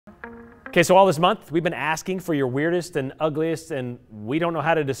Okay, so all this month, we've been asking for your weirdest and ugliest, and we don't know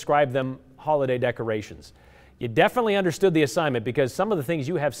how to describe them, holiday decorations. You definitely understood the assignment because some of the things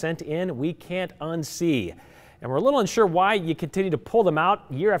you have sent in, we can't unsee. And we're a little unsure why you continue to pull them out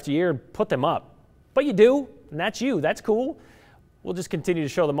year after year and put them up. But you do, and that's you. That's cool. We'll just continue to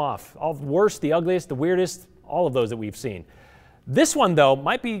show them off. All the worst, the ugliest, the weirdest, all of those that we've seen. This one, though,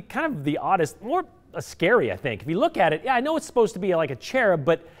 might be kind of the oddest, more scary, I think. If you look at it, yeah, I know it's supposed to be like a cherub,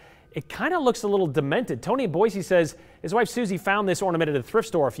 but it kind of looks a little demented. Tony in Boise says his wife Susie found this ornament at a thrift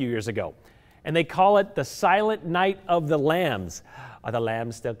store a few years ago, and they call it the Silent Night of the Lambs. Are the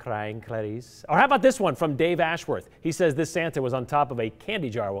lambs still crying, Clarice? Or how about this one from Dave Ashworth? He says this Santa was on top of a candy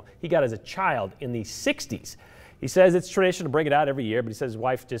jar. Well, he got as a child in the 60s. He says it's tradition to bring it out every year, but he says his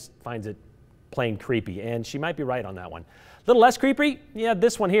wife just finds it plain creepy, and she might be right on that one. A little less creepy? Yeah,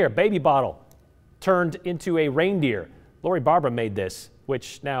 this one here, baby bottle turned into a reindeer. Lori Barbara made this,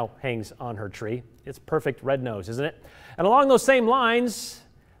 which now hangs on her tree. It's perfect red nose, isn't it? And along those same lines,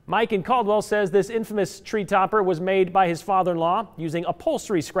 Mike in Caldwell says this infamous tree topper was made by his father-in-law using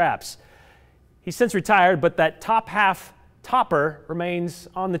upholstery scraps. He's since retired, but that top half topper remains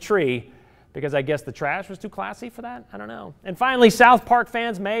on the tree because I guess the trash was too classy for that? I don't know. And finally, South Park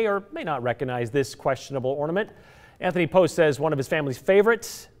fans may or may not recognize this questionable ornament. Anthony Post says one of his family's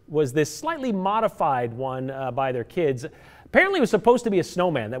favorites was this slightly modified one by their kids. Apparently it was supposed to be a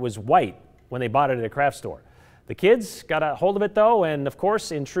snowman that was white when they bought it at a craft store. The kids got a hold of it though, and of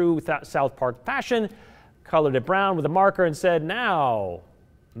course in true South Park fashion, colored it brown with a marker and said, "Now,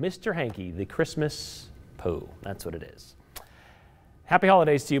 Mr. Hanky, the Christmas Pooh." That's what it is. Happy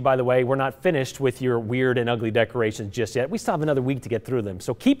holidays to you, by the way. We're not finished with your weird and ugly decorations just yet. We still have another week to get through them.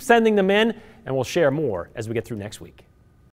 So keep sending them in, and we'll share more as we get through next week.